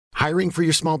Hiring for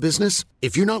your small business?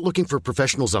 If you're not looking for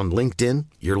professionals on LinkedIn,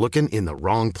 you're looking in the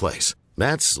wrong place.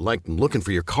 That's like looking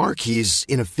for your car keys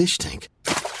in a fish tank.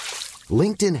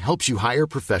 LinkedIn helps you hire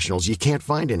professionals you can't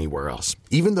find anywhere else,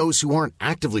 even those who aren't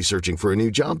actively searching for a new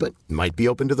job but might be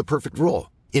open to the perfect role.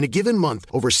 In a given month,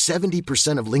 over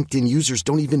 70% of LinkedIn users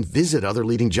don't even visit other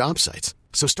leading job sites.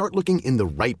 So start looking in the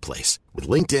right place. With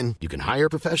LinkedIn, you can hire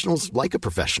professionals like a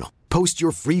professional. Post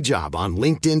your free job on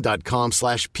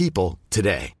linkedin.com/people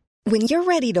today. When you're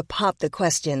ready to pop the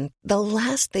question, the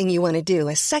last thing you want to do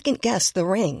is second-guess the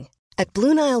ring. At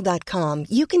BlueNile.com,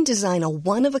 you can design a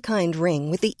one-of-a-kind ring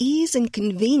with the ease and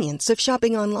convenience of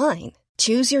shopping online.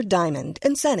 Choose your diamond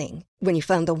and setting. When you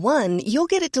find the one, you'll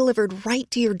get it delivered right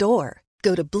to your door.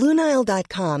 Go to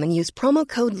BlueNile.com and use promo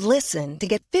code LISTEN to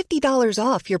get $50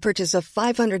 off your purchase of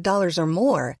 $500 or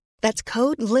more. That's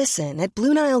code LISTEN at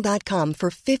BlueNile.com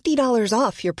for $50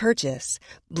 off your purchase.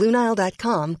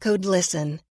 BlueNile.com, code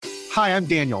LISTEN. Hi, I'm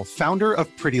Daniel, founder of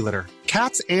Pretty Litter.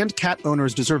 Cats and cat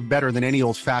owners deserve better than any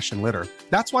old-fashioned litter.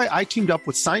 That's why I teamed up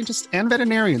with scientists and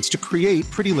veterinarians to create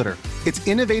Pretty Litter. Its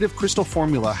innovative crystal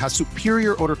formula has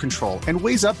superior odor control and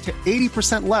weighs up to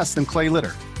 80% less than clay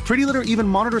litter. Pretty Litter even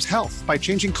monitors health by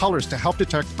changing colors to help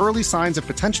detect early signs of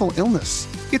potential illness.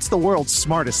 It's the world's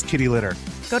smartest kitty litter.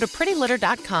 Go to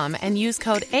prettylitter.com and use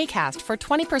code ACAST for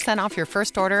 20% off your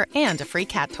first order and a free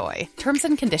cat toy. Terms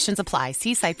and conditions apply.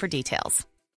 See site for details.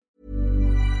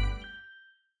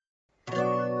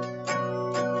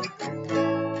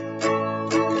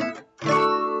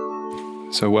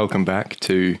 So welcome back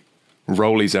to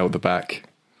Rollies Out the Back,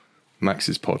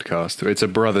 Max's podcast. It's a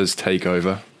brothers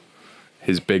takeover.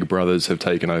 His big brothers have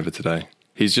taken over today.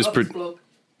 He's just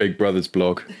Big Brother's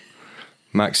blog.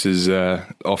 Max is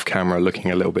off camera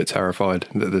looking a little bit terrified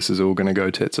that this is all going to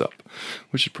go tits up,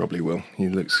 which it probably will. He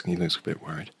looks a bit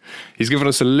worried. He's given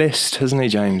us a list, hasn't he,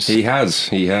 James? He has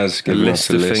given us a list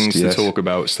of things to talk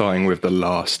about, starting with The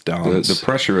Last Dance. The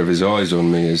pressure of his eyes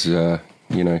on me is,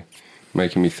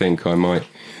 making me think I might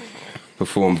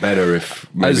perform better if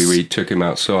maybe we took him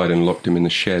outside and locked him in the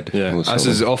shed. Yeah, as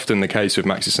is often the case with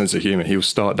Max's sense of humour, he'll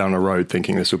start down a road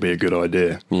thinking this will be a good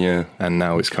idea. Yeah. And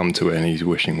now it's come to it and he's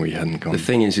wishing we hadn't gone. The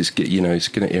thing is, it's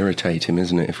going to irritate him,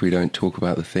 isn't it, if we don't talk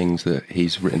about the things that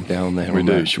he's written down there.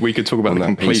 We could talk about the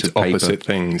complete opposite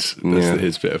things. That's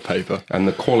his bit of paper. And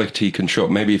the quality control,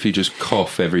 maybe if you just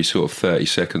cough every sort of 30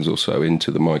 seconds or so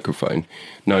into the microphone,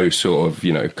 no sort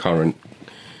of, current...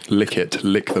 Lick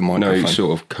the microphone. No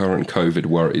sort of current COVID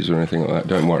worries or anything like that.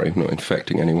 Don't worry, I'm not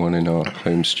infecting anyone in our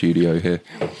home studio here.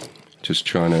 Just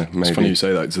trying to maybe... It's funny you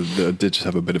say that, because I did just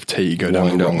have a bit of tea go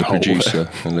down the wrong hole. Producer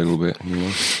a little bit,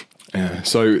 Yeah.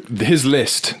 So his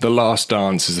list, The Last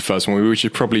Dance, is the first one. We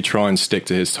should probably try and stick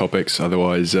to his topics,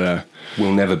 otherwise...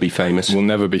 we'll never be famous. We'll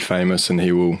never be famous, and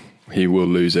he will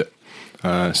lose it.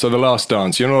 So The Last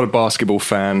Dance, you're not a basketball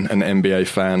fan, an NBA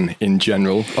fan in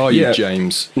general, are you,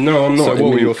 James? No, I'm not. So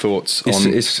what were your thoughts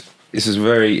on...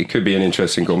 It could be an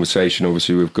interesting conversation.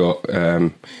 Obviously, we've got...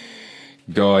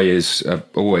 Guy has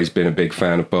always been a big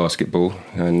fan of basketball,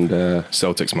 and...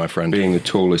 Celtics, my friend. Being the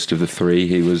tallest of the three,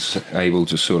 he was able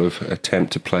to sort of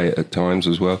attempt to play it at times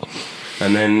as well.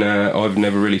 And then I've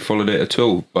never really followed it at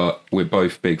all, but we're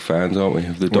both big fans, aren't we,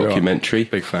 of the documentary?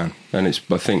 Big fan. And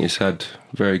I think it's had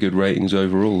very good ratings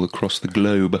overall across the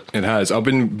globe. It has. I've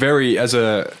been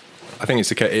I think it's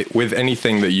the case, with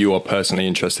anything that you are personally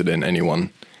interested in,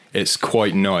 anyone, it's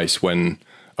quite nice when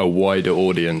a wider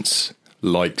audience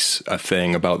likes a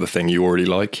thing about the thing you already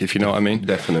like, if you know what I mean.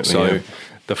 Definitely. So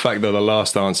the fact that The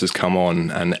Last Dance has come on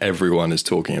and everyone is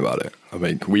talking about it. I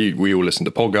mean, we all listen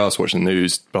to podcasts, watch the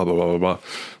news, blah, blah, blah, blah,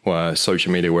 blah,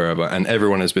 social media, wherever, and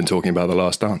everyone has been talking about The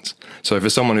Last Dance. So for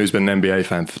someone who's been an NBA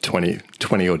fan for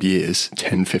 20 odd years,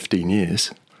 10, 15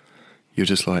 years, you're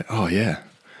just like, oh yeah,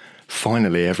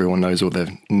 finally everyone knows what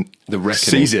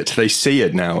sees it. They see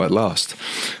it now at last.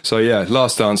 So yeah,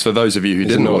 Last Dance, for those of you who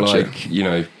didn't watch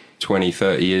it. 20,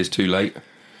 30 years too late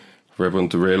for everyone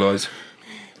to realise.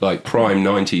 Like prime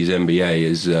 90s NBA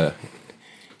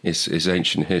is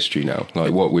ancient history now.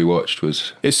 Like what we watched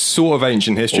was... It's sort of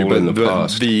ancient history, but in the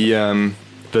past. The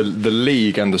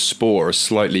league and the sport are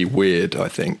slightly weird, I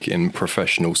think, in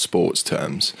professional sports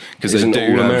terms. Because isn't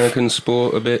all-American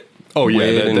sport a bit... Oh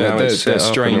yeah, they're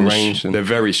strange. They're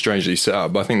very strangely set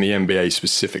up. But I think the NBA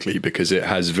specifically, because it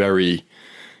has very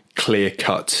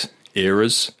clear-cut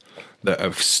eras that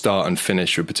have start and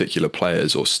finish with particular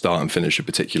players, or start and finish with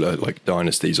particular like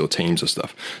dynasties or teams or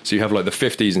stuff. So you have like the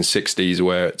 50s and 60s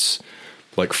where it's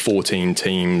like 14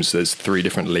 teams, there's 3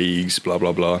 different leagues, blah,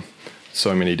 blah, blah.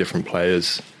 So many different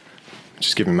players.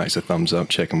 Just giving Max a thumbs up,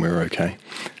 checking we're okay.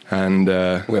 And we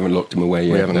haven't locked him away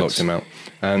yet. We haven't locked him out.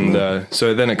 And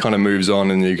so then it kind of moves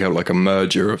on, and you get like a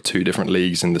merger of two different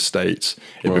leagues in the States.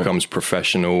 It becomes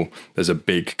professional. There's a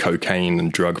big cocaine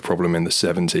and drug problem in the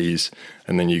 70s.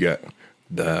 And then you get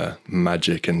the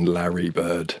Magic and Larry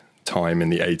Bird time in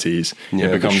the 80s. Yeah,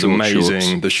 it becomes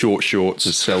amazing. The short shorts.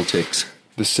 The Celtics.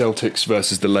 The Celtics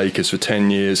versus the Lakers for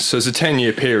 10 years. So it's a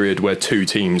 10-year period where two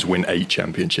teams win 8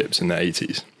 championships in the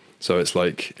 80s. So it's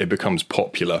like it becomes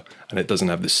popular, and it doesn't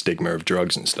have the stigma of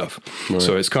drugs and stuff. Right.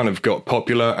 So it's kind of got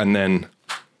popular, and then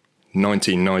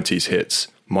 1990s hits.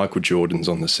 Michael Jordan's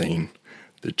on the scene.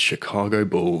 The Chicago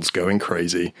Bulls going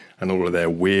crazy, and all of their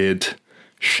weird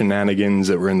shenanigans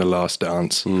that were in The Last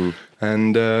Dance.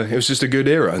 And it was just a good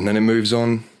era. And then it moves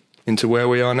on into where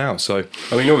we are now. So,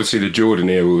 I mean, obviously the Jordan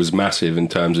era was massive in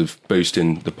terms of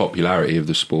boosting the popularity of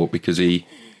the sport, because he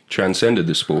transcended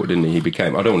the sport, didn't he? He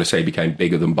became, I don't want to say he became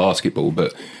bigger than basketball,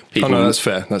 but people, that's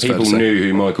fair. That's people fair to knew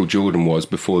who Michael Jordan was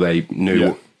before they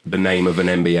knew the name of an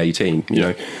NBA team. You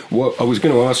know, what I was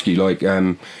going to ask you, like,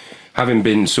 having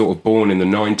been sort of born in the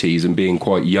 90s and being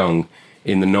quite young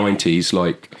in the 90s,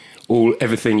 like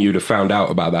everything you'd have found out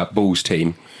about that Bulls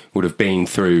team would have been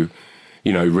through,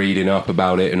 you know, reading up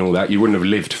about it and all that. You wouldn't have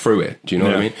lived through it. Do you know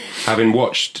what I mean? Having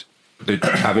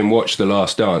watched The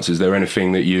Last Dance, is there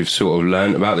anything that you've sort of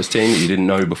learned about this team that you didn't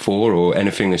know before, or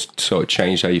anything that's sort of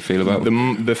changed how you feel about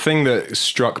it? The thing that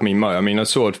struck me most, I mean, you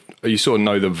sort of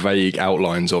know the vague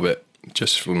outlines of it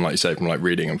just from, like you say, from like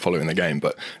reading and following the game.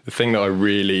 But the thing that I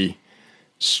really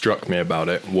struck me about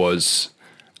it was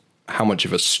how much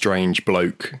of a strange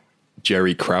bloke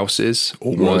Jerry Krause is,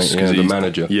 or was, right, the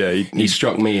manager. Yeah, he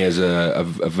struck me as a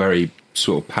very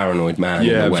sort of paranoid man.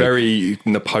 Yeah, very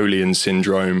Napoleon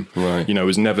syndrome. Right. You know,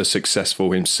 was never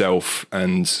successful himself,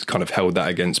 and kind of held that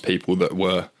against people that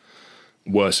were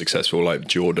successful, like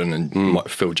Jordan and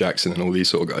Phil Jackson and all these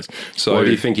sort of guys. So why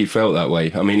do you think he felt that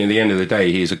way? I mean, at the end of the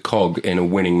day, he's a cog in a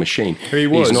winning machine.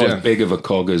 He's not as big of a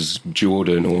cog as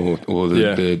Jordan or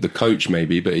the coach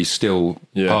maybe, but he's still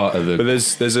part of the... But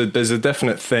there's a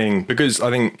definite thing, because I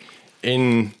think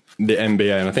in the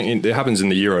NBA, and I think it happens in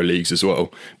the Euro leagues as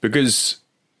well, because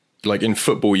like in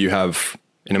football,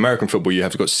 in American football, you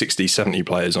have got 60, 70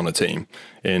 players on a team.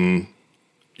 In,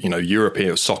 you know,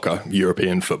 European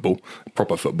football,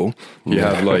 proper football, you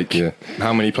have like,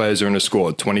 how many players are in a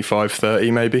squad? 25,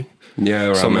 30 maybe?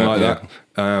 Yeah, something like that.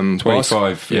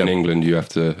 25 in England, you have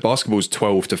to... Basketball's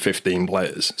 12 to 15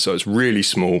 players, so it's really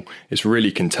small, it's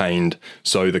really contained,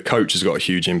 so the coach has got a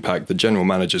huge impact, the general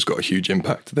manager's got a huge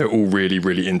impact. They're all really,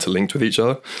 really interlinked with each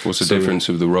other. What's the difference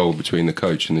of the role between the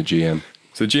coach and the GM?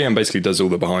 So the GM basically does all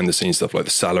the behind-the-scenes stuff, like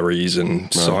the salaries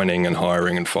and signing and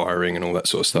hiring and firing and all that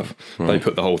sort of stuff. Right. They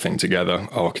put the whole thing together,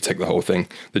 architect the whole thing.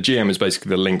 The GM is basically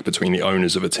the link between the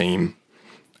owners of a team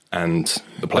and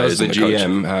the players. Does the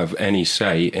GM have any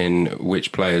say in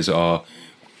which players are,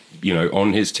 you know,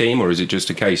 on his team, or is it just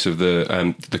a case of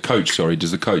the coach? Sorry,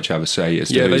 does the coach have a say as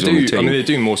to who's on the team? I mean, they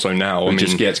do more so now. He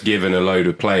just gets given a load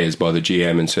of players by the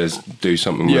GM and says, "Do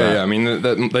something." With that. Yeah. I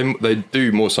mean, they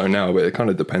do more so now, but it kind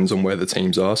of depends on where the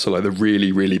teams are. So, like the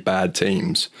really, really bad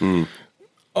teams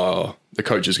are, the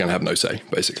coach is going to have no say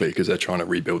basically, because they're trying to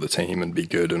rebuild the team and be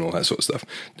good and all that sort of stuff.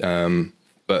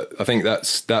 But I think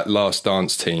that Last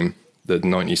Dance team, the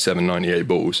 97-98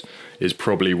 Bulls, is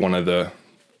probably one of the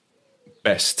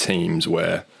best teams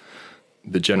where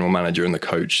the general manager and the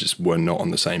coach just were not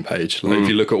on the same page. Like if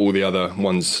you look at all the other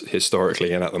ones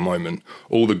historically and at the moment,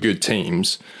 all the good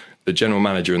teams, the general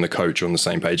manager and the coach are on the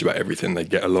same page about everything. They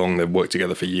get along, they've worked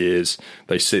together for years,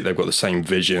 they've got the same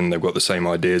vision, they've got the same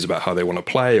ideas about how they want to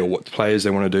play or what players they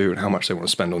want to do and how much they want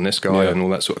to spend on this guy and all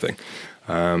that sort of thing.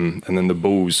 And then the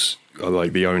Bulls are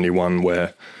like the only one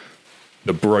where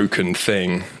the broken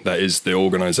thing that is the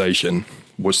organisation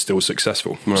was still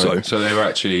successful. Right. So they were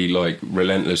actually like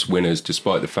relentless winners,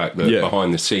 despite the fact that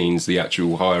behind the scenes, the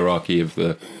actual hierarchy of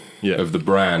the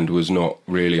brand was not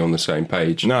really on the same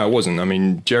page. No, it wasn't. I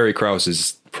mean, Jerry Krause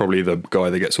is probably the guy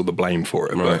that gets all the blame for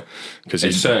it, right? Because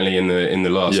he's certainly in the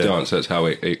Last Dance. That's how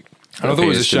it and I thought it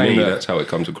was a shame that's how it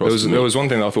comes across. There was one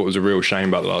thing that I thought was a real shame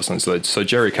about The Last Dance. So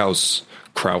Jerry Krause,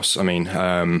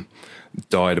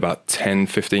 died about 10,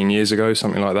 15 years ago,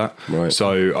 something like that. Right.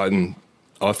 So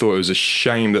I thought it was a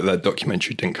shame that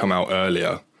documentary didn't come out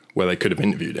earlier, where they could have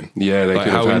interviewed him. Yeah, they could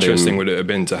have. How interesting would it have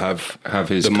been to have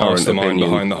his the mastermind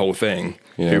behind the whole thing,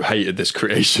 who hated this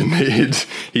creation.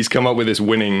 He's come up with this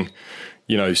winning,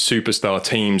 you know, superstar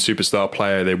team, superstar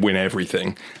player. They win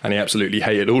everything, and he absolutely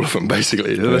hated all of them.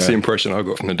 Basically, that's the impression I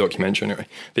got from the documentary. Anyway,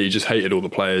 that he just hated all the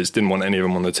players, didn't want any of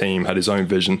them on the team, had his own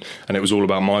vision, and it was all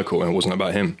about Michael, and it wasn't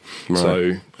about him. Right.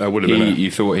 So that would have been.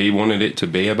 You thought he wanted it to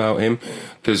be about him,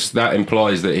 because that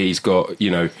implies that he's got,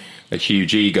 you know, a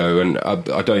huge ego, and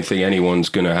I don't think anyone's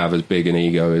going to have as big an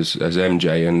ego as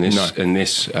MJ in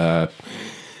this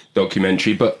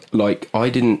documentary. But like, I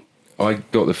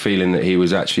got the feeling that he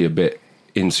was actually a bit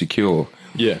insecure.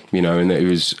 Yeah, you know, and that he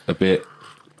was a bit.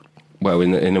 Well,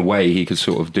 in a way, he could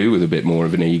sort of do with a bit more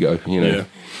of an ego, you know. Yeah.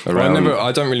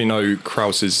 I don't really know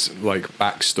Krause's like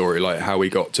backstory, like how he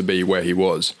got to be where he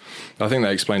was. I think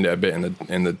they explained it a bit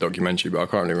in the documentary, but I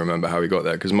can't really remember how he got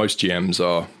there, because most GMs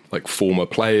are like former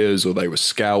players, or they were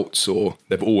scouts, or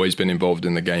they've always been involved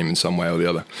in the game in some way or the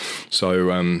other.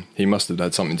 So he must have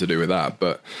had something to do with that.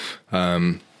 But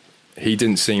he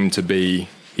didn't seem to be.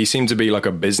 He seemed to be like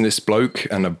a business bloke,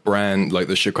 and a brand, like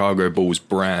the Chicago Bulls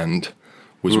brand,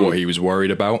 was what he was worried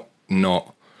about,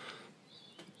 not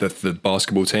the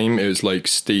basketball team. It was like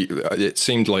it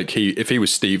seemed like if he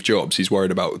was Steve Jobs, he's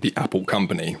worried about the Apple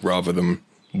company rather than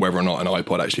whether or not an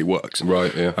iPod actually works.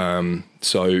 Right, yeah.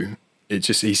 So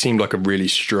he seemed like a really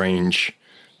strange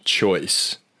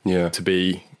choice to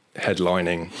be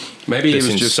headlining maybe this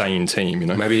he was insane team, you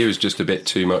know? Maybe he was just a bit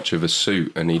too much of a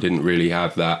suit, and he didn't really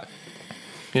have that.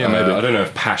 Yeah, maybe. I don't know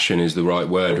if passion is the right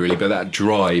word, really, but that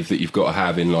drive that you've got to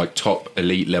have in like top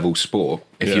elite level sport.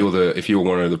 If you're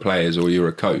one of the players, or you're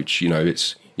a coach, you know,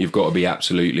 you've got to be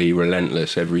absolutely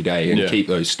relentless every day and keep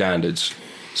those standards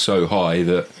so high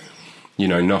that, you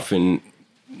know, nothing.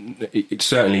 It's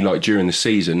certainly like during the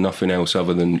season, nothing else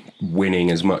other than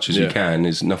winning as much as you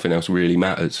can nothing else really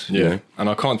matters. Yeah, you know? And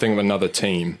I can't think of another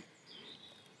team.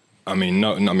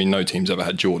 No team's ever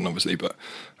had Jordan, obviously, but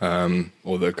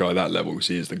or the guy at that level, because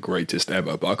he is the greatest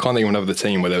ever. But I can't think of another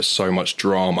team where there's so much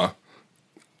drama,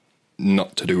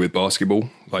 not to do with basketball,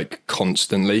 like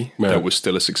constantly, that was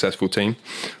still a successful team.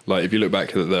 Like if you look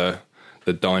back at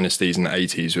the dynasties in the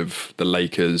 80s with the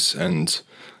Lakers and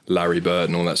Larry Bird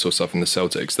and all that sort of stuff, and the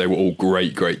Celtics, they were all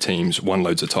great teams, won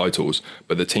loads of titles,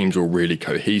 but the teams were really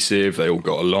cohesive. They all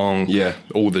got along. Yeah,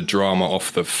 all the drama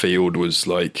off the field was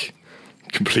like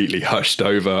completely hushed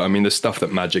over. I mean, the stuff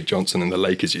that Magic Johnson and the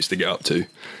Lakers used to get up to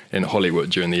in Hollywood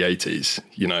during the 80s,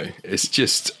 you know, it's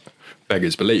just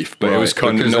beggars belief. But it was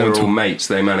kind because of they were all mates.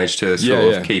 They managed to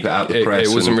sort of keep it out the press.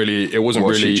 It wasn't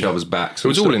really each other's backs. It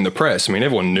was all in the press. I mean,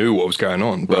 everyone knew what was going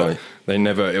on, but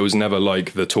it was never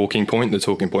like the talking point. The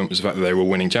talking point was the fact that they were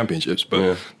winning championships.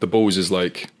 But the Bulls is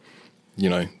like, you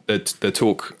know, they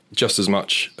talk just as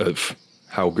much of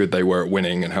how good they were at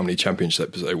winning and how many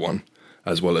championships they won,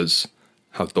 as well as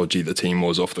how dodgy the team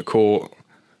was off the court,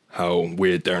 how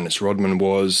weird Dennis Rodman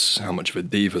was, how much of a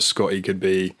diva Scotty could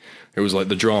be. It was like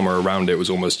the drama around it was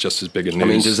almost just as big a news. I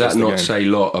mean, does that not say a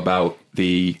lot about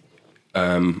the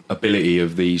ability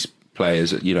of these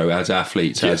players, you know, as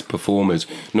athletes, as performers,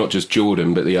 not just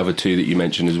Jordan, but the other two that you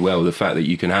mentioned as well, the fact that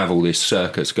you can have all this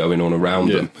circus going on around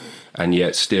them, and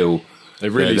yet still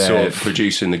it really sort of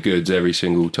producing the goods every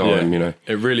single time, you know.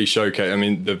 It really showcased. I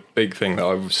mean, the big thing that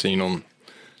I've seen on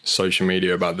social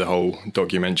media about the whole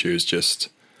documentary is just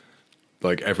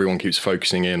like everyone keeps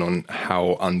focusing in on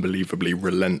how unbelievably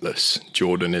relentless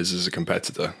Jordan is as a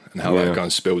competitor, and how that kind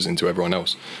of spills into everyone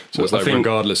else. So it's like,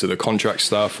 regardless of the contract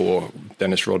stuff or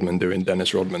Dennis Rodman doing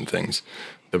Dennis Rodman things,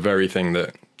 the very thing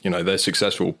that, you know, they're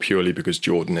successful purely because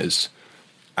Jordan is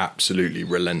absolutely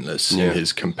relentless in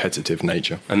his competitive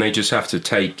nature. And they just have to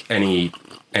take any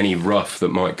rough that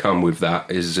might come with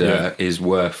that is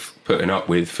worth putting up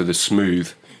with for the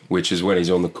smooth, which is when he's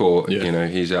on the court. You know,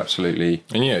 he's absolutely...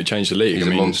 And he changed the league. He's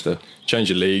a monster.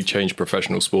 Changed the league, changed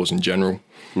professional sports in general.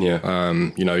 Yeah.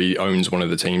 You know, he owns one of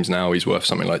the teams now. He's worth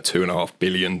something like $2.5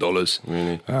 billion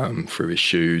really? Through his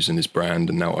shoes and his brand,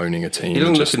 and now owning a team. He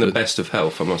doesn't look in the best of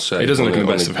health, I must say. He doesn't look in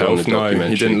the best of health, no.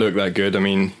 He didn't look that good. I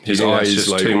mean, his eyes...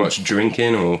 just too much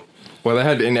drinking, or... Well, they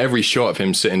had in every shot of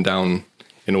him sitting down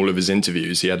in all of his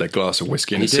interviews, he had a glass of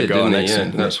whiskey and a cigar next to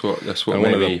him. That's what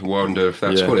made me wonder if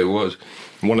that's what it was.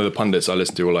 One of the pundits I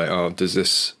listened to were like, "Oh, does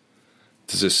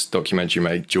this documentary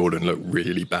make Jordan look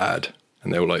really bad?"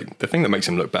 And they were like, "The thing that makes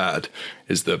him look bad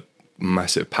is the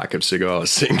massive pack of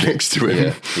cigars sitting next to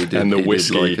him, and the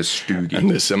whiskey, like a stoogie, and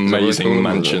this amazing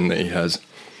mansion that he has."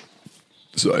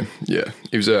 So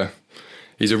he's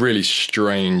a really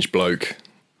strange bloke,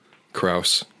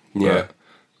 Krause. Yeah.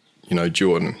 You know,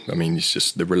 Jordan, I mean, it's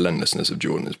just the relentlessness of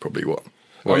Jordan is probably what...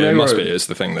 Well, it must be. It's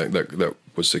the thing that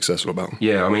was successful about him.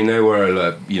 Yeah, I mean, they were,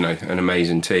 an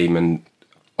amazing team, and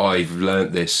I've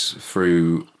learnt this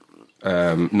through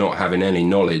not having any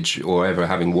knowledge or ever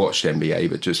having watched NBA,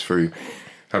 but just through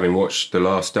having watched The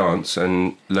Last Dance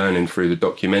and learning through the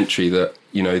documentary that,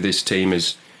 you know, this team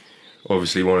is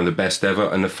obviously one of the best ever,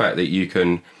 and the fact that you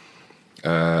can...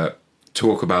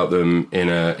 talk about them in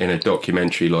a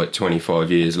documentary like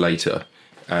 25 years later,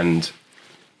 and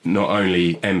not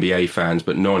only NBA fans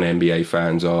but non-NBA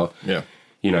fans are,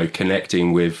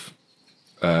 connecting with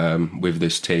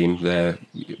this team. They're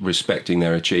respecting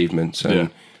their achievements, and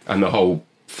the whole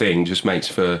thing just makes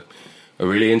for a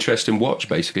really interesting watch,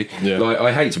 basically. Yeah. Like,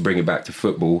 I hate to bring it back to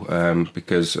football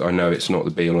because I know it's not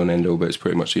the be-all and end-all, but it's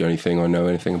pretty much the only thing I know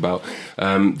anything about.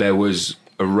 There was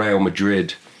a Real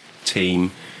Madrid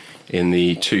team in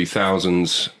the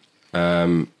 2000s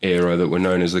era that were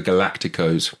known as the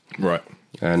Galacticos. Right.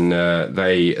 And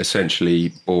they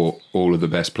essentially bought all of the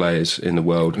best players in the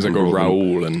world. They got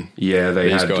Raul and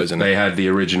they had the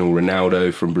original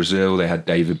Ronaldo from Brazil. They had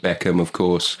David Beckham, of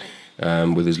course,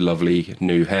 with his lovely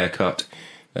new haircut.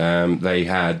 They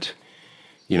had,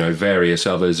 various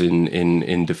others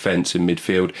in defence and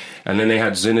midfield, and then they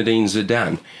had Zinedine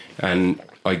Zidane, and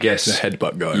I guess the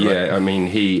headbutt guy. Yeah, right? I mean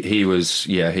he was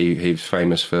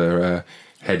famous for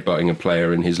headbutting a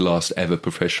player in his last ever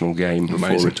professional game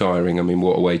before retiring. I mean,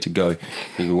 what a way to go!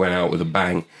 He went out with a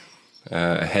bang,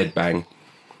 a head bang.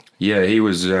 Yeah, he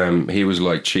was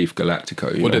like Chief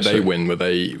Galactico. What did they win? Were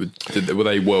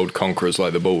they world conquerors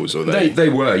like the Bulls? Or they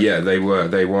were. Yeah, they were.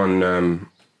 They won.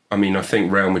 I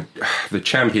think Real Madrid, the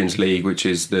Champions League, which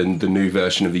is the new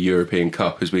version of the European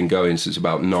Cup, has been going since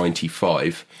about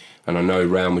 '95, and I know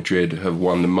Real Madrid have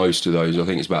won the most of those. I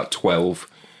think it's about 12.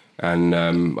 And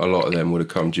a lot of them would have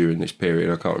come during this period.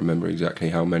 I can't remember exactly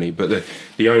how many, but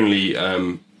the only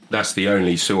that's the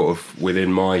only sort of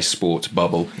within my sports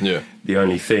bubble. Yeah. The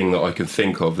only thing that I can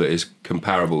think of that is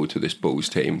comparable to this Bulls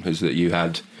team is that you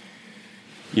had,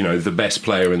 the best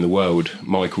player in the world,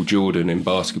 Michael Jordan, in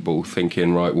basketball,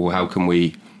 thinking, right, well, how can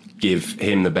we give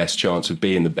him the best chance of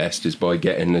being the best is by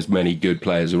getting as many good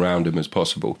players around him as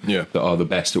possible that are the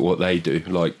best at what they do,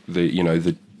 like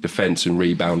the defence and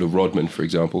rebound of Rodman, for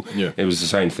example. Yeah. It was the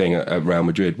same thing at Real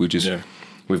Madrid.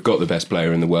 We've got the best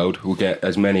player in the world. We'll get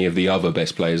as many of the other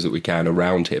best players that we can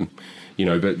around him.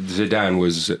 But Zidane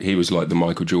was like the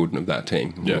Michael Jordan of that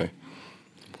team. Yeah.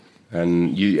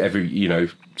 And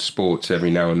sports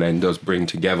every now and then does bring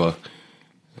together.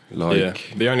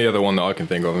 The only other one that I can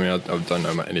think of, I don't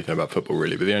know anything about football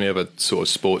really, but the only other sort of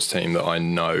sports team that I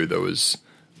know that was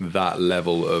that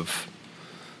level of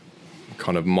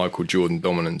kind of Michael Jordan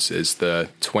dominance is the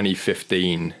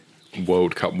 2015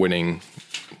 World Cup winning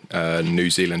New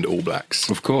Zealand All Blacks.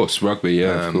 Of course, rugby,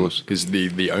 of course. Because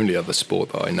the only other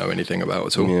sport that I know anything about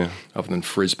at all, other than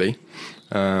Frisbee,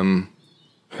 was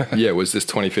this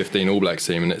 2015 All Blacks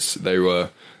team, and they were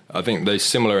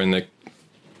similar in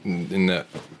the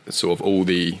sort of all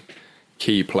the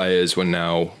key players were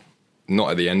now not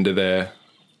at the end of their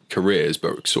careers,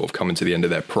 but sort of coming to the end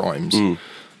of their primes.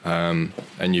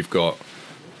 And you've got,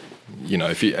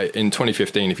 if you in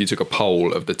 2015, if you took a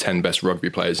poll of the 10 best rugby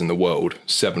players in the world,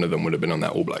 7 of them would have been on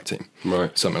that All Black team,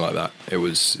 right? Something like that. It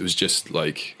was just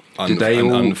like an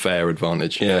unfair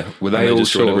advantage. Yeah, were they all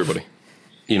just everybody?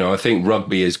 I think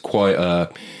rugby is quite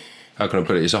a, how can I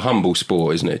put it? It's a humble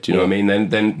sport, isn't it? Do you know what I mean?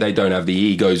 Then they don't have the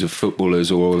egos of footballers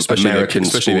or American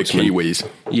sportsmen. Especially the Kiwis.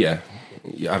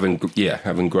 Yeah,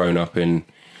 having grown up in,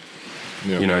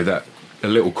 that. A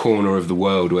little corner of the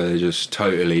world where they're just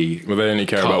totally they only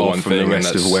care about one thing, the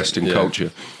rest of Western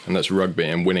culture, and that's rugby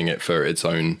and winning it for its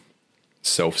own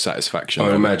self-satisfaction.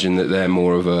 I imagine that they're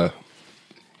more of a,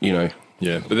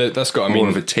 but that's got more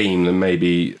of a team than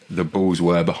maybe the Bulls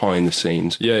were behind the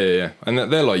scenes. Yeah, and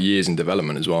they're like years in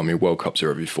development as well. I mean, World Cups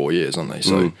are every 4 years, aren't they?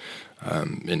 So.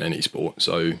 In any sport,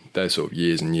 so they're sort of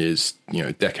years and years,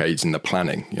 decades in the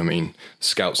planning. I mean,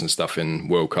 scouts and stuff in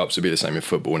World Cups would be the same in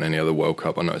football and any other World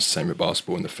Cup. I know it's the same with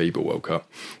basketball and the FIBA World Cup.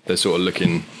 They're sort of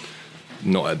looking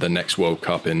not at the next World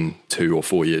Cup in 2 or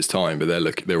 4 years' time, but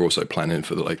they're also planning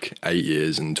for like 8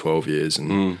 years and 12 years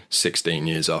and 16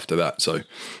 years after that. So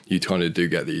you kind of do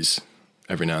get these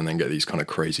every now and then, get these kind of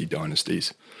crazy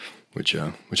dynasties, which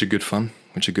are good fun.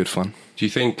 Do you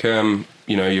think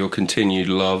your continued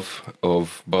love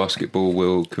of basketball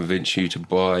will convince you to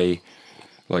buy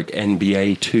like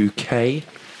NBA 2K?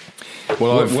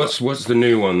 Well, what's the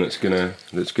new one that's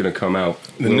gonna come out?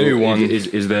 New one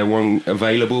is there one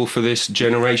available for this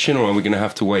generation, or are we going to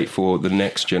have to wait for the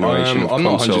next generation? I'm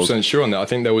not 100% sure on that. I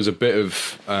think there was a bit of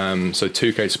so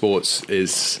 2K Sports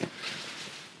is.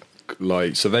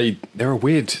 They're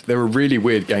a really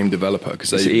weird game developer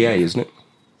because it's EA, isn't it?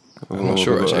 I'm not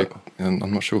sure actually.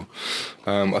 I'm not sure.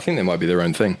 I think they might be their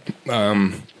own thing,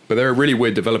 but they're a really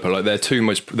weird developer. Like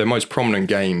their most prominent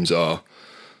games are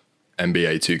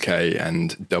NBA 2K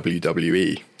and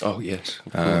WWE. Oh yes,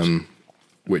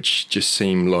 which just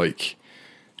seem like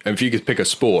if you could pick a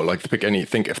sport, like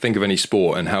think of any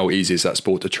sport and how easy is that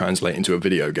sport to translate into a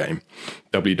video game.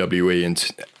 WWE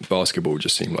and basketball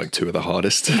just seem like two of the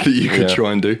hardest that you could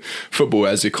try and do. Football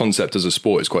as a concept, as a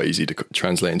sport, is quite easy to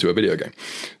translate into a video game.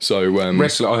 So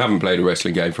wrestling, I haven't played a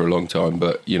wrestling game for a long time,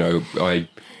 but you know, I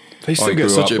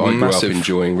grew up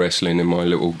enjoying wrestling in my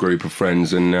little group of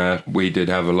friends, and we did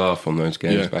have a laugh on those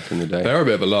games back in the day. They are a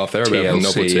bit of a laugh. They're a bit of a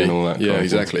novelty and all that. Yeah,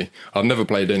 exactly. I've never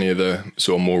played any of the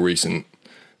sort of more recent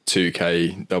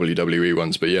 2K WWE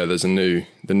ones, but yeah, there's the new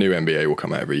NBA will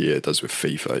come out every year. It does with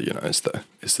FIFA. You know, it's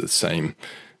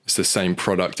the same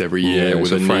product every year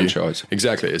with a new franchise.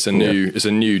 Exactly, it's a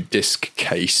new disc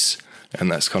case. And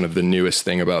that's kind of the newest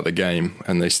thing about the game,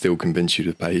 and they still convince you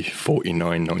to pay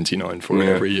 $49.99 for it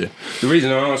every year. The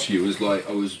reason I asked you was like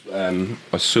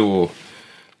I saw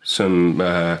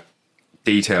some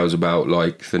details about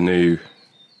like the new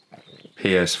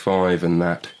PS5 and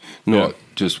that.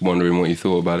 Just wondering what you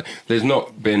thought about it. There's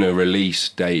not been a release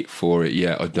date for it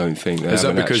yet. I don't think they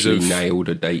haven't actually nailed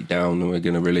a date down and we're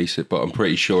going to release it, but I'm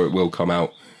pretty sure it will come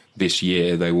out this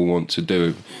year. They will want to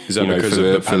do. Is that because of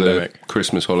the pandemic? For the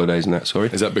Christmas holidays and that, sorry?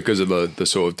 Is that because of the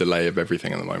sort of delay of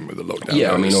everything at the moment with the lockdown?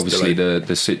 Yeah, I mean, obviously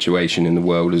the situation in the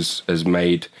world has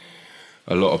made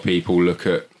a lot of people look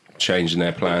at changing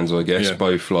their plans, I guess,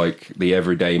 both like the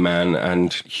everyday man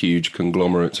and huge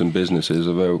conglomerates and businesses.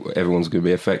 Everyone's going to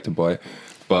be affected by it.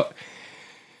 But,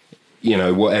 you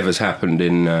know, whatever's happened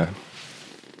in... I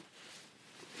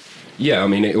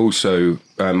mean, it also...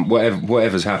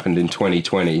 whatever's happened in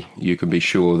 2020, you can be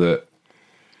sure that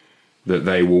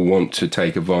they will want to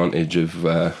take advantage of,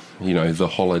 the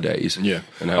holidays and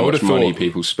how much money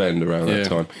people spend around that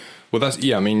time. Well,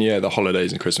 the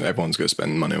holidays and Christmas, everyone's going to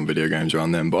spend money on video games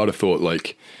around them. But I'd have thought,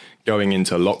 like, going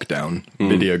into lockdown,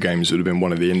 video games would have been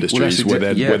one of the industries where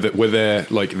they're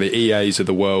like the EAs of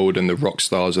the world and the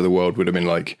Rockstars of the world would have been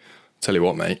like, tell you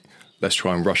what, mate, let's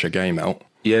try and rush a game out.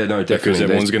 Yeah, no, definitely. Because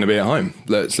everyone's going to be at home.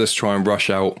 Let's try and rush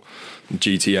out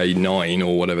GTA 9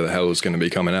 or whatever the hell is going to be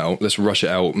coming out. Let's rush it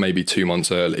out maybe 2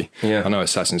 months early. Yeah. I know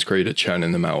Assassin's Creed are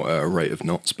churning them out at a rate of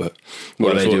knots, but...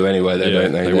 Well, they do anyway,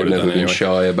 don't they? They've never been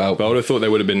shy about... But I would have thought they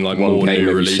would have been like more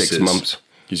new releases. 6 months.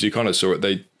 Because you kind of saw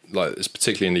it, it's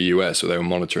particularly in the US, where they were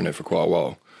monitoring it for quite a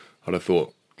while. I'd have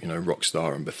thought,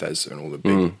 Rockstar and Bethesda and all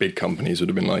the big companies would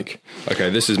have been like, okay,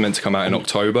 this is meant to come out in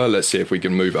October. Let's see if we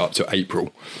can move it up to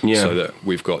April so that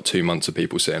we've got 2 months of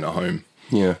people sitting at home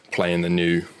playing the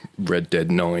new Red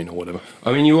Dead 9 or whatever.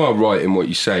 I mean, you are right in what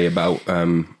you say about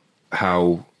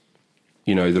how,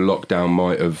 the lockdown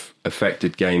might have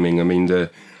affected gaming. I mean, the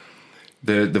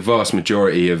vast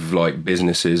majority of like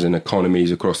businesses and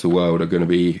economies across the world are going to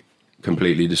be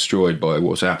completely destroyed by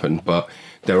what's happened, but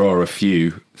there are a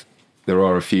few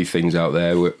things out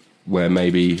there where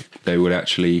maybe they would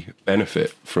actually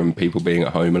benefit from people being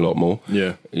at home a lot more.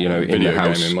 Yeah, in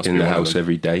the house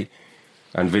every day.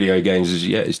 And video games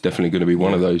is definitely going to be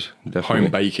one of those. Definitely.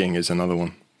 Home baking is another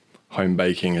one. Home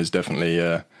baking has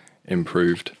definitely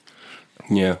improved.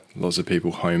 Yeah, lots of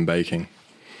people home baking.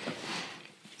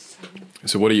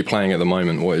 So what are you playing at the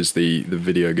moment? What is the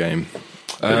video game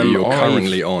that you're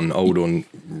currently on, old on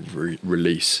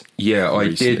release? Yeah, I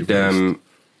did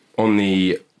on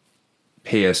the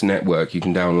PS Network. You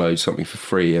can download something for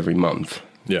free every month.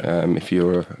 Yeah, if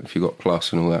you got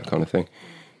Plus and all that kind of thing.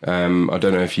 I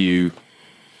don't know if you.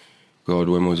 God,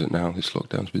 when was it now? This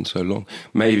lockdown's been so long.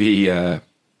 Maybe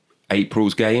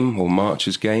April's game or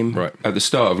March's game. Right. At the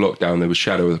start of lockdown, there was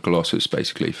Shadow of the Colossus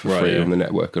basically for free on the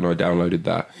network, and I downloaded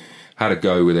that. Had a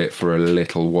go with it for a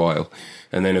little while,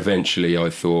 and then eventually I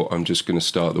thought I'm just going to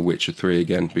start The Witcher 3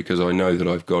 again because I know that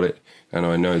I've got it, and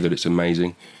I know that it's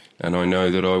amazing, and I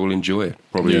know that I will enjoy it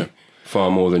probably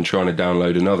far more than trying to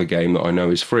download another game that I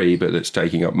know is free but that's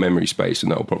taking up memory space,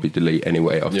 and that will probably delete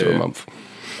anyway after a month.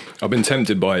 I've been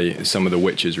tempted by some of the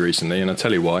Witchers recently, and I'll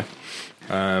tell you why.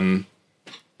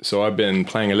 So I've been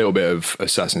playing a little bit of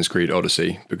Assassin's Creed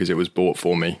Odyssey because it was bought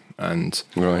for me, and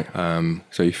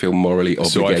so you feel morally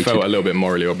obligated. So I felt a little bit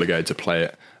morally obligated to play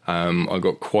it. I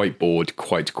got quite bored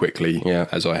quite quickly,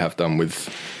 as I have done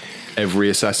with every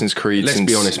Assassin's Creed. Let's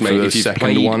be honest, mate. If you've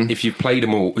played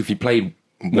them all, if you played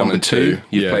 1 and 2,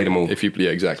 you've played them all.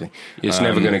 Exactly. It's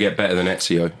never going to get better than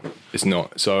Ezio. It's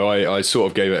not. So I sort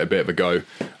of gave it a bit of a go,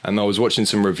 and I was watching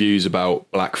some reviews about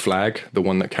Black Flag, the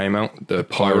one that came out, the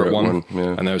pirate one,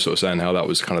 and they were sort of saying how that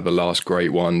was kind of the last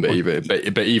great one, but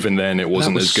even then it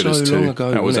wasn't as good as 2.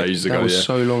 That was ages ago. That was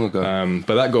so long ago.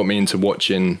 But that got me into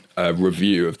watching a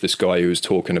review of this guy who was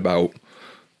talking about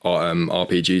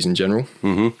RPGs in general.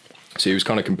 Mm-hmm. So he was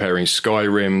kind of comparing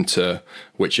Skyrim to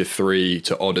Witcher 3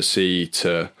 to Odyssey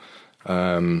to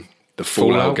the the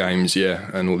Fallout games,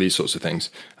 and all these sorts of things.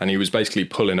 And he was basically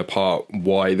pulling apart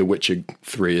why The Witcher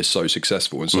 3 is so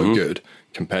successful and so good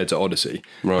compared to Odyssey.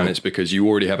 Right. And it's because you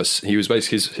already have he was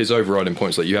basically, his overriding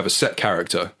point is that you have a set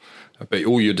character, but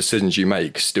all your decisions you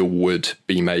make still would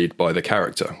be made by the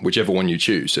character, whichever one you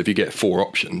choose. So if you get 4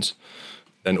 options,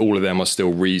 then all of them are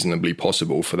still reasonably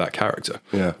possible for that character.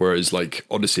 Yeah. Whereas like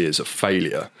Odyssey is a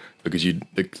failure because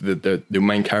the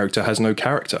main character has no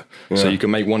character. Yeah. So you can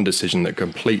make one decision that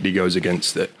completely goes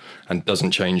against it and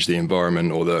doesn't change the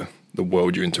environment or the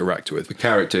world you interact with. The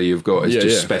character you've got is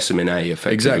just specimen A,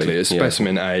 effectively. Exactly, it's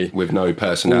specimen A. With no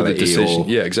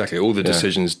personality. Exactly. All the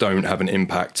decisions don't have an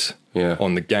impact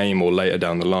on the game or later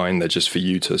down the line. They're just for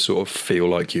you to sort of feel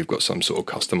like you've got some sort of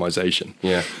customization.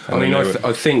 Yeah.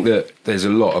 I think that there's a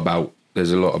lot about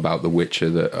The Witcher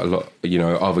that a lot,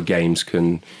 other games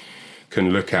can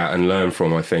look at and learn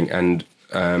from, I think. And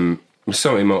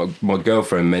something my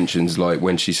girlfriend mentions, like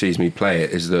when she sees me play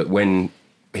it, is that when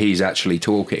he's actually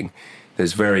talking,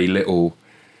 there's very little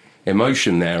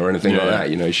emotion there or anything like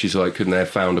that. She's like, couldn't they have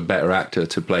found a better actor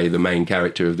to play the main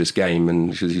character of this game?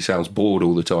 And because he sounds bored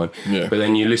all the time. Yeah. But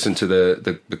then you listen to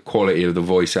the quality of the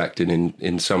voice acting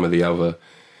in some of the other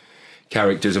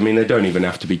characters. I mean, they don't even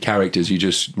have to be characters. You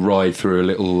just ride through a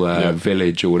little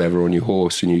village or whatever on your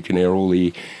horse, and you can hear all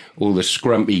the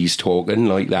scrumpies talking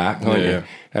like that.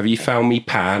 Have you found me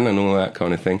pan and all that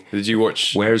kind of thing? Did you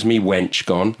watch? Where's me wench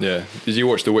gone? Yeah. Did you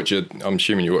watch The Witcher? I'm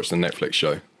assuming you watched the Netflix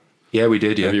show. Yeah, we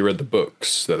did. Yeah. Have you read the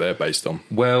books that they're based on?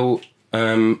 Well,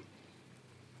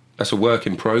 that's a work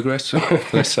in progress.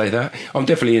 Let's say that. I'm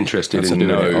definitely interested in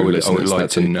doing it. I would like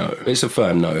to know. It's a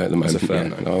firm no at the moment. It's a firm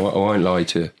no. I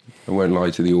won't lie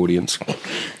to the audience.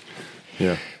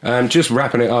 Yeah. Just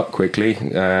wrapping it up quickly.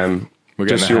 We're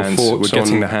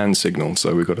getting the hand signal,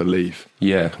 so we've got to leave.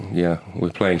 Yeah. We're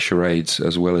playing charades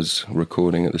as well as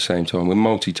recording at the same time. We're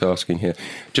multitasking here.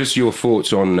 Just your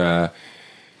thoughts on,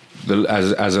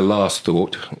 as a last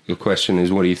thought, the question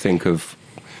is, what do you think of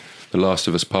The Last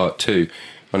of Us Part 2?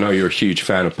 I know you're a huge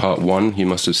fan of Part 1. You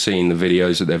must have seen the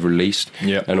videos that they've released.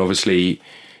 Yeah. And obviously,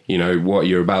 what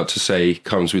you're about to say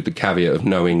comes with the caveat of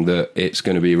knowing that it's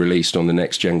going to be released on the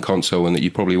next gen console and that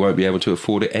you probably won't be able to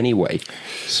afford it anyway.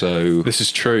 So this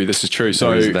is true.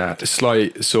 So a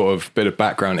slight sort of bit of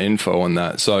background info on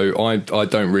that. So I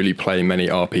don't really play many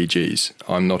RPGs.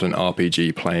 I'm not an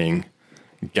RPG playing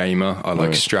gamer. I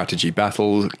like strategy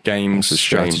battle games,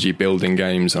 strategy building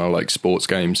games, and I like sports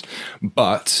games.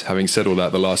 But having said all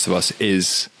that, The Last of Us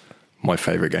is my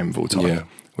favourite game of all time. Yeah.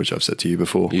 Which I've said to you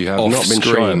before. You have not been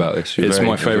shy about this. It's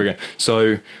my favourite game.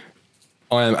 So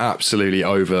I am absolutely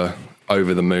over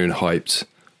the moon hyped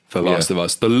for Last of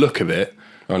Us. The look of it,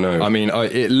 I know. I mean,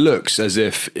 it looks as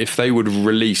if they would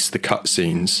release the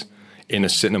cutscenes in a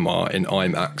cinema in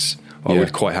IMAX, I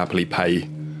would quite happily pay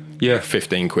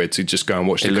 15 quid to just go and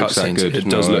watch the cutscenes. It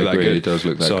does look that good. It does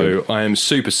look that good. So I am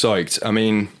super psyched. I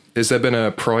mean, has there been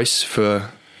a price for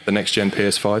the next gen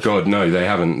PS5? God, no, they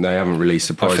haven't released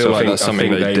the price. I feel like that's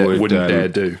something they wouldn't dare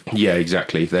do. Yeah,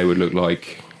 exactly. They would look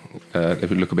like it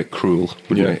would look a bit cruel,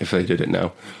 wouldn't it, if they did it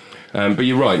now? But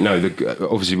you're right. No,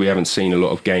 obviously we haven't seen a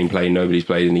lot of gameplay. Nobody's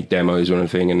played any demos or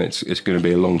anything, and it's going to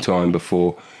be a long time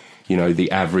before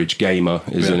the average gamer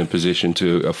is in a position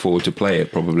to afford to play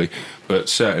it, probably. But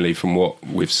certainly from what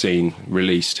we've seen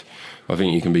released, I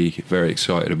think you can be very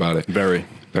excited about it. Very.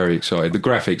 Very excited. The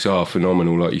graphics are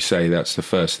phenomenal, like you say. That's the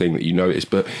first thing that you notice,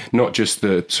 but not just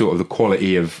the sort of the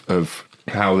quality of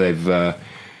how they've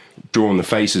drawn the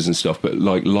faces and stuff, but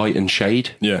like light and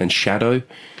shade and shadow.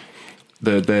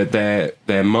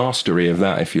 Their mastery of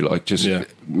that, if you like, just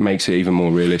makes it even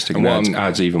more realistic and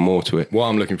adds even more to it. What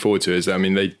I'm looking forward to is, I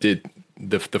mean, they did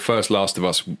the first Last of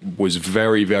Us was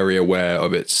very, very aware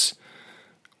of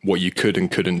what you could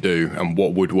and couldn't do and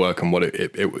what would work and what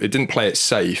it didn't play it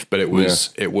safe, but it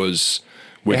was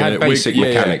basic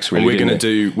mechanics. Really,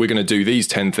 we're gonna do these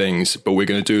 10 things, but we're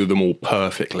gonna do them all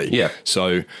perfectly. Yeah.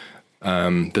 So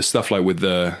the stuff like with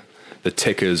the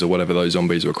tickers or whatever those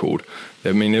zombies were called,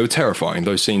 I mean, they were terrifying.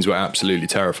 Those scenes were absolutely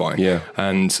terrifying. Yeah.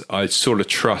 And I sort of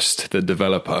trust the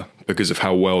developer because of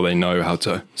how well they know how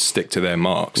to stick to their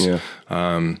marks. Yeah.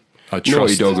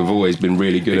 Naughty Dog have always been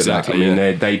really good at that. I mean,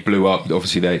 they blew up.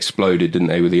 Obviously, they exploded, didn't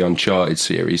they, with the Uncharted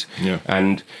series? Yeah.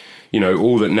 And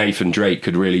all that Nathan Drake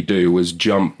could really do was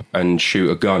jump and shoot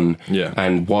a gun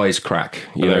and wisecrack.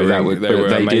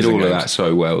 They did all of that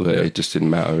so well that it just didn't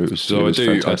matter. It was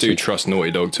fantastic. I do trust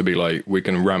Naughty Dog to be like, we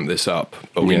can ramp this up,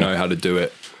 but we know how to do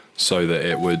it so that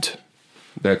it would.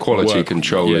 Their quality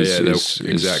control is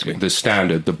exactly the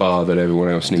standard, the bar that everyone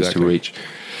else needs to reach.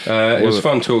 It was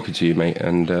fun talking to you, mate,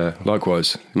 and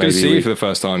likewise. Good to see you for the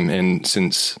first time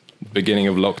since beginning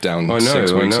of lockdown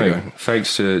 6 weeks ago.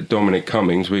 Thanks to Dominic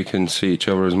Cummings, we can see each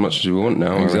other as much as we want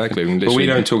now. Exactly. But we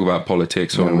don't talk about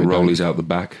politics on Rollies Out the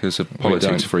Back. It's a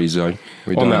politics-free zone.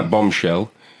 On that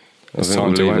bombshell, it's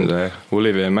time to end there. We'll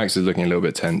leave it there. Max is looking a little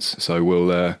bit tense, so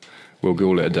we'll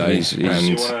call it a day.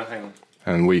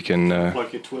 And we can...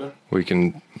 plug your Twitter? We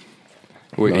can...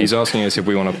 He's asking us if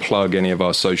we want to plug any of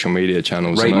our social media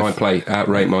channels. Rate My Play, at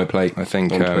Rate My Play. I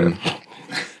think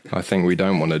we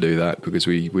don't want to do that because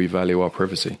we value our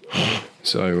privacy.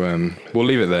 So we'll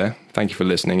leave it there. Thank you for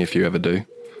listening if you ever do.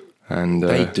 And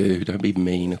they do. Don't be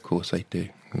mean. Of course they do.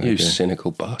 You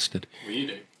cynical bastard. Well, you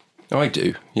do. I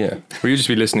do, yeah. Well, you'll just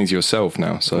be listening to yourself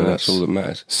now. So that's all that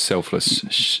matters.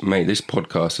 Selfless. Mate, this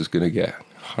podcast is going to get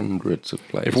hundreds of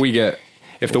plays.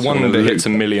 If the one that hits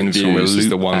 1 million views is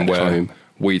the one where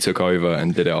we took over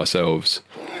and did it ourselves,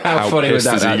 how funny would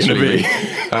that actually be?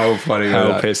 How funny would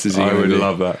that? How pissed is he? I would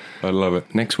love that. I'd love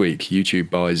it. Next week, YouTube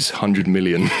buys 100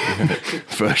 million.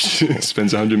 First,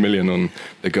 spends 100 million on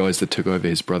the guys that took over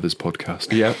his brother's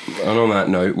podcast. Yeah, and on that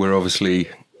note, we're obviously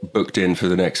booked in for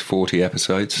the next 40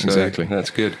 episodes. So exactly.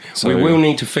 That's good. So we will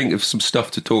need to think of some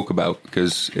stuff to talk about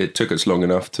because it took us long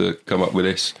enough to come up with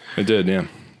this. It did, yeah.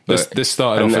 This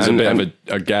started off as a bit of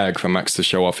a gag for Max to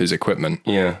show off his equipment.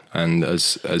 Yeah. And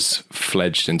as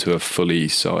fledged into a fully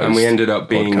sized And we ended up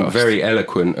being podcast. very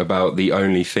eloquent about the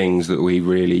only things that we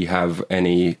really have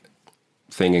anything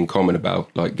in common about,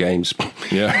 like games.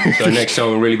 Yeah. So next time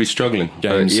we'll really be struggling.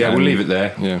 Games. Yeah, we'll leave it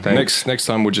there. Yeah. Next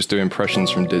time we'll just do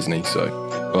impressions from Disney. So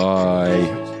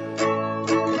bye.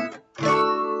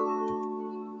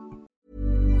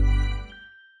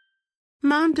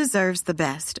 Mom deserves the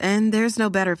best, and there's no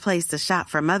better place to shop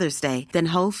for Mother's Day than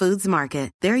Whole Foods Market.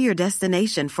 They're your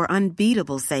destination for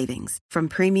unbeatable savings, from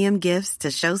premium gifts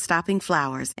to show-stopping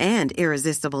flowers and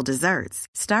irresistible desserts.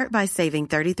 Start by saving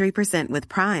 33% with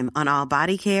Prime on all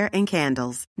body care and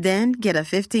candles. Then get a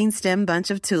 15-stem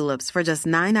bunch of tulips for just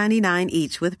 $9.99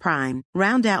 each with Prime.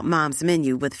 Round out Mom's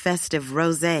menu with festive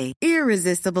rosé,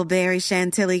 irresistible berry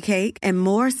chantilly cake, and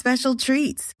more special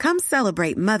treats. Come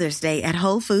celebrate Mother's Day at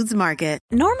Whole Foods Market.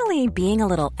 Normally, being a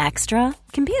little extra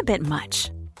can be a bit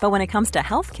much, but when it comes to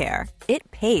healthcare,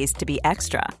 it pays to be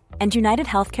extra. And United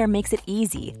Healthcare makes it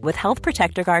easy with Health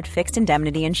Protector Guard fixed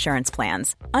indemnity insurance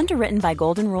plans. Underwritten by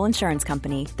Golden Rule Insurance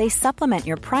Company, they supplement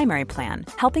your primary plan,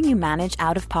 helping you manage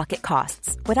out-of-pocket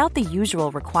costs without the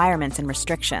usual requirements and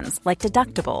restrictions like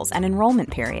deductibles and enrollment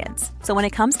periods. So when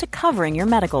it comes to covering your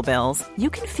medical bills,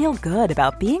 you can feel good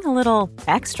about being a little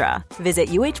extra. Visit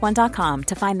uh1.com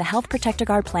to find the Health Protector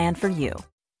Guard plan for you.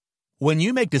 When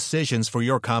you make decisions for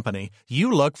your company,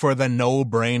 you look for the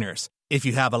no-brainers. If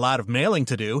you have a lot of mailing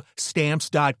to do,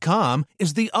 Stamps.com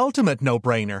is the ultimate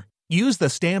no-brainer. Use the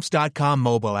Stamps.com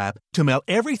mobile app to mail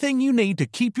everything you need to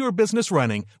keep your business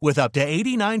running with up to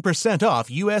 89% off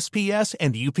USPS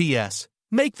and UPS.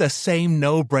 Make the same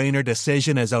no-brainer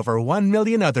decision as over 1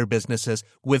 million other businesses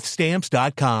with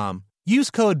Stamps.com.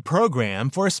 Use code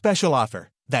PROGRAM for a special offer.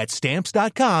 That's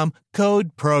Stamps.com,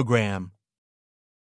 code PROGRAM.